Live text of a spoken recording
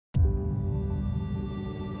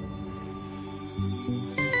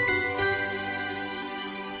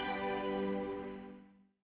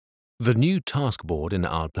The new task board in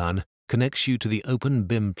Allplan connects you to the Open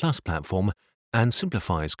BIM Plus platform and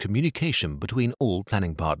simplifies communication between all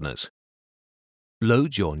planning partners.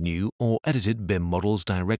 Load your new or edited BIM models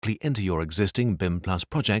directly into your existing BIM Plus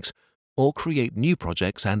projects or create new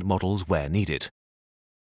projects and models where needed.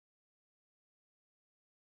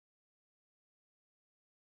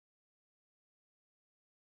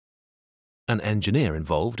 An engineer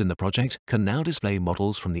involved in the project can now display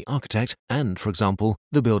models from the architect and, for example,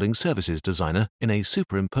 the building services designer in a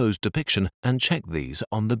superimposed depiction and check these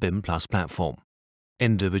on the BIM Plus platform.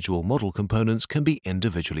 Individual model components can be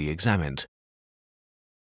individually examined.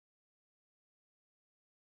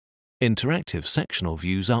 Interactive sectional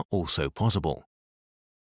views are also possible.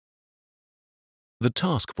 The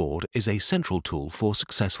task board is a central tool for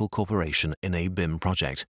successful cooperation in a BIM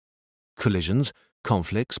project. Collisions,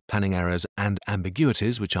 conflicts, planning errors, and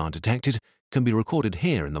ambiguities which are detected can be recorded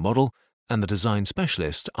here in the model, and the design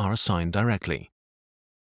specialists are assigned directly.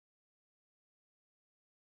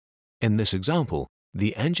 In this example,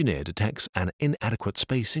 the engineer detects an inadequate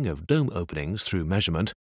spacing of dome openings through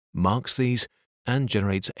measurement, marks these, and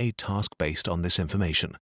generates a task based on this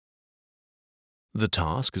information. The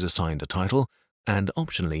task is assigned a title and,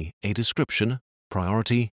 optionally, a description,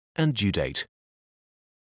 priority, and due date.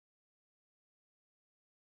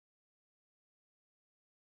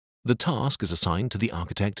 The task is assigned to the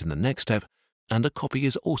architect in the next step, and a copy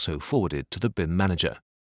is also forwarded to the BIM manager.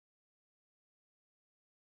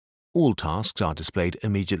 All tasks are displayed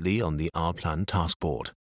immediately on the Allplan task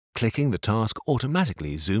board. Clicking the task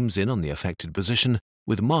automatically zooms in on the affected position,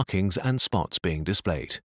 with markings and spots being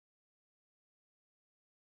displayed.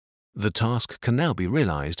 The task can now be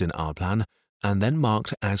realized in Allplan and then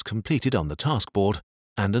marked as completed on the task board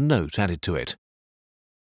and a note added to it.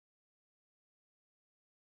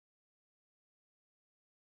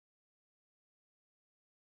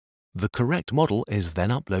 The correct model is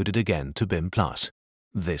then uploaded again to BIM Plus.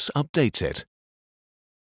 This updates it.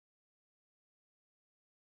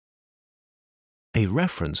 A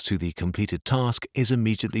reference to the completed task is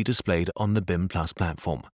immediately displayed on the BIM Plus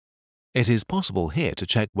platform. It is possible here to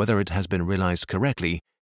check whether it has been realized correctly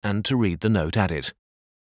and to read the note added.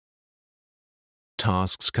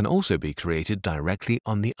 Tasks can also be created directly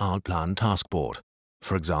on the Allplan task board.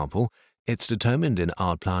 For example, it's determined in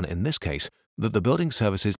Allplan in this case that the building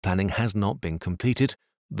services planning has not been completed,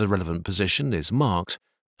 the relevant position is marked,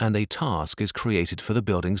 and a task is created for the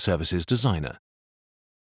building services designer.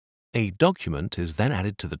 A document is then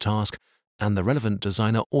added to the task, and the relevant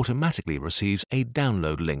designer automatically receives a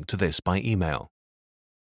download link to this by email.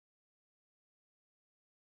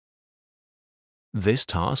 This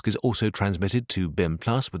task is also transmitted to BIM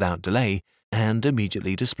Plus without delay and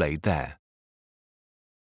immediately displayed there.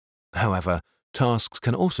 However, tasks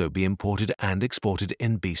can also be imported and exported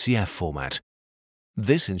in BCF format.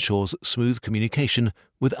 This ensures smooth communication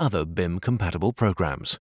with other BIM-compatible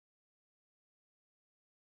programs.